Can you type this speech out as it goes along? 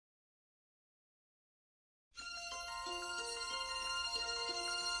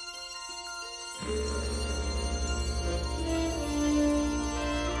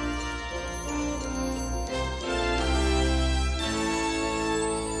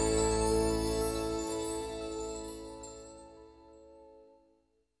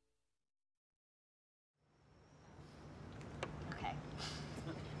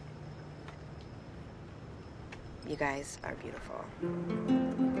You guys are beautiful.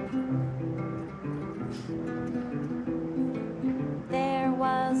 There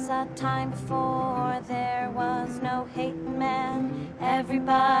was a time before there was no hate, man.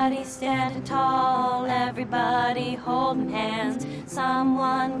 Everybody standing tall, everybody holding hands.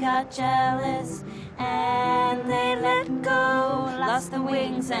 Someone got jealous and they let go, lost their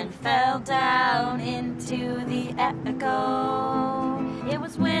wings and fell down into the echo. It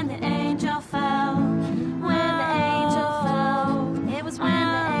was when the angel fell, when the angel fell. It was when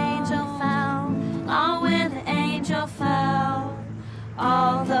the angel fell, oh, when the angel fell.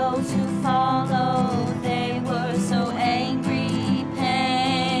 All those who followed, they were so angry.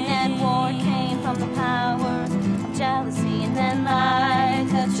 Pain and war came from the power of jealousy, and then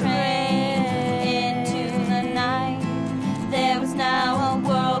like a train into the night, there was now a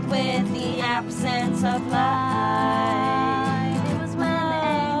world with the absence of light. It was when the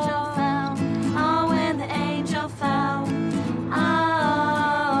angel fell, oh, when the angel fell, oh,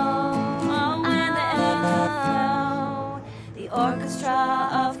 when the angel fell. The orchestra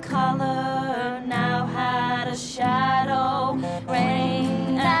of color now had a shadow,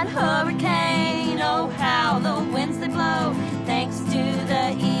 rain and hurricane. Oh, how the winds they blow, thanks to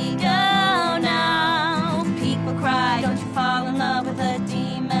the ego now. People cry, don't you fall in love with a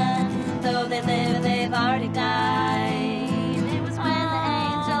demon. Though they live, they've already died. It was when the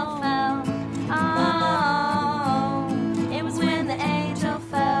angel fell, oh, it was when the angel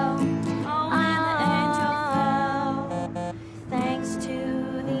fell, oh, when the angel fell. Thanks to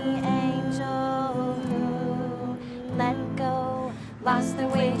the angel who let go, lost their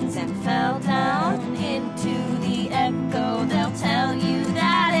wings and fell down into the echo. They'll tell you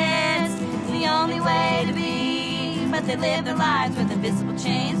that it's the only way to be, but they live their lives with invisible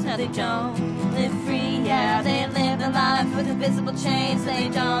chains. No, they don't live free. Yeah, they live their lives with invisible chains. They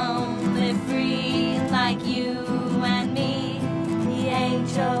don't live free like you and me. The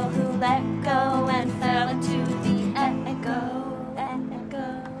angel who let go and fell into the echo.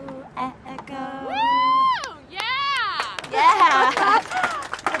 Woo! Yeah! Yeah!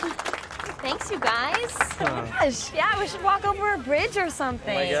 Thanks, you guys. Oh my gosh. Yeah, we should walk over a bridge or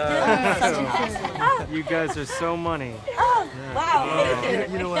something. Oh my God. Such a fun. You guys are so money. Oh, wow.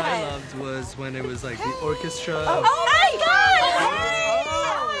 You know what I loved was when it was like the orchestra. Oh my God!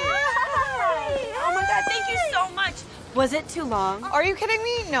 Oh my God, thank you so much. Was it too long? Are you kidding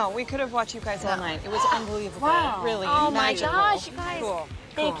me? No, we could have watched you guys all night. It was unbelievable. Wow. Really Oh magical. my gosh, you guys. Cool.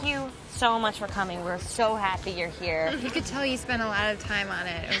 Thank you so much for coming. We're so happy you're here. You could tell you spent a lot of time on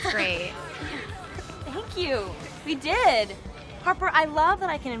it. It was great. Thank you. We did. Harper, I love that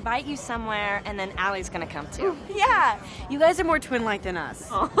I can invite you somewhere and then Allie's gonna come too. Yeah. You guys are more twin-like than us.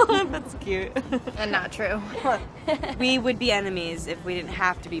 Oh, that's cute. And not true. We would be enemies if we didn't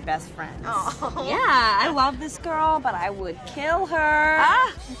have to be best friends. Oh. Yeah, I love this girl, but I would kill her.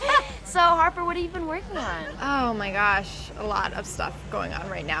 Ah. So, Harper, what have you been working on? Oh my gosh, a lot of stuff going on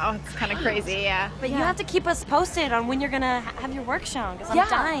right now. It's kind of crazy, yeah. But you have to keep us posted on when you're gonna have your work shown, because I'm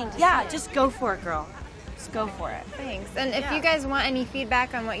dying to see it. Just go for it, girl. Just go for it. Thanks. And if you guys want any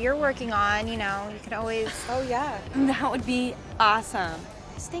feedback on what you're working on, you know, you can always... Oh, yeah. That would be awesome.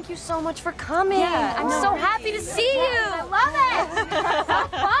 Thank you so much for coming. Yeah, I'm so happy to see you. I love it. So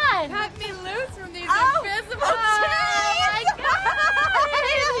fun. Cut me loose from these invisible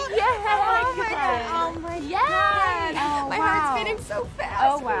Oh my God. Oh my Yeah. God. My heart's beating so fast.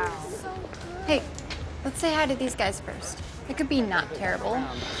 Oh, wow. Hey, let's say hi to these guys first. It could be not terrible.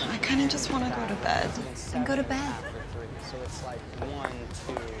 I kind of just want to go to bed. Then go to bed. So it's like 1,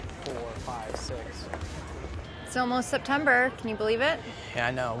 2, 4, 5, 6. It's almost September. Can you believe it? Yeah,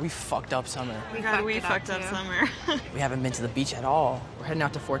 I know. We fucked up summer. We fucked up summer. We haven't been to the beach at all. We're heading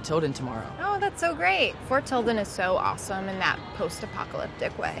out to Fort Tilden tomorrow. Oh, that's so great. Fort Tilden is so awesome in that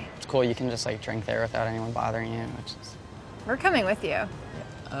post-apocalyptic way. It's cool. You can just like drink there without anyone bothering you, which is. We're coming with you.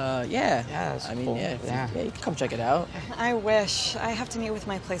 Yeah. Yeah, that's I mean, cool. yeah, Yeah. you can come check it out. I wish. I have to meet with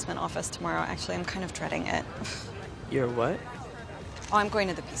my placement office tomorrow. Actually, I'm kind of dreading it. You're what? Oh, I'm going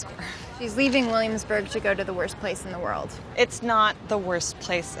to the Peace Corps. She's leaving Williamsburg to go to the worst place in the world. It's not the worst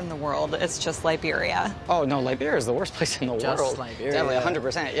place in the world. It's just Liberia. Oh no, Liberia is the worst place in the Just world. Liberia. Definitely,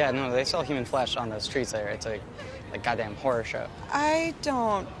 100%. Yeah, no, they sell human flesh on the streets there. It's like goddamn horror show. I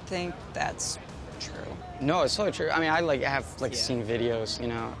don't think that's true. No, it's totally true. I mean, I have seen videos, you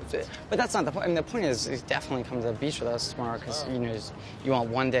know, but that's not the point. I mean, the point is definitely come to the beach with us tomorrow because you know you want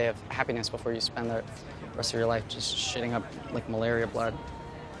one day of happiness before you spend the rest of your life just shitting up like malaria blood.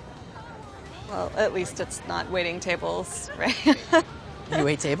 Well, at least it's not waiting tables, right? You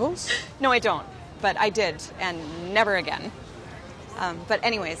wait tables? No, I don't. But I did, and never again. But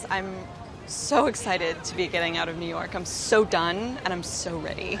anyways, I'm so excited to be getting out of New York. I'm so done, and I'm so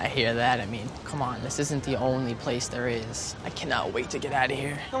ready. I hear that. I mean, come on, this isn't the only place there is. I cannot wait to get out of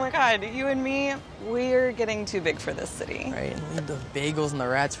here. Oh my God, you and me, we're getting too big for this city. Right, and leave the bagels and the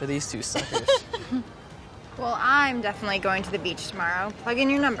rats for these two suckers. Well, I'm definitely going to the beach tomorrow. Plug in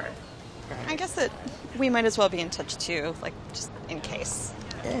your number. I guess that we might as well be in touch too, like, just in case.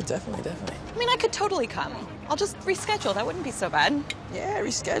 Yeah, definitely. I mean, I could totally come. I'll just reschedule. That wouldn't be so bad. Yeah,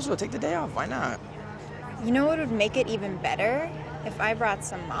 reschedule. Take the day off. Why not? You know what would make it even better? If I brought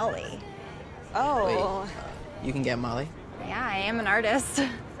some Molly. Oh. Wait, you can get Molly? Yeah, I am an artist.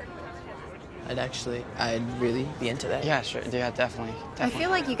 I'd really be into that. Yeah, sure. Yeah, definitely. I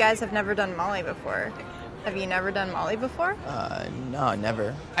feel like you guys have never done Molly before. Have you never done Molly before? No,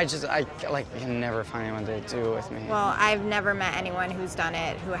 never. I can never find anyone to do it with me. Well, I've never met anyone who's done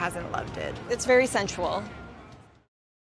it who hasn't loved it. It's very sensual.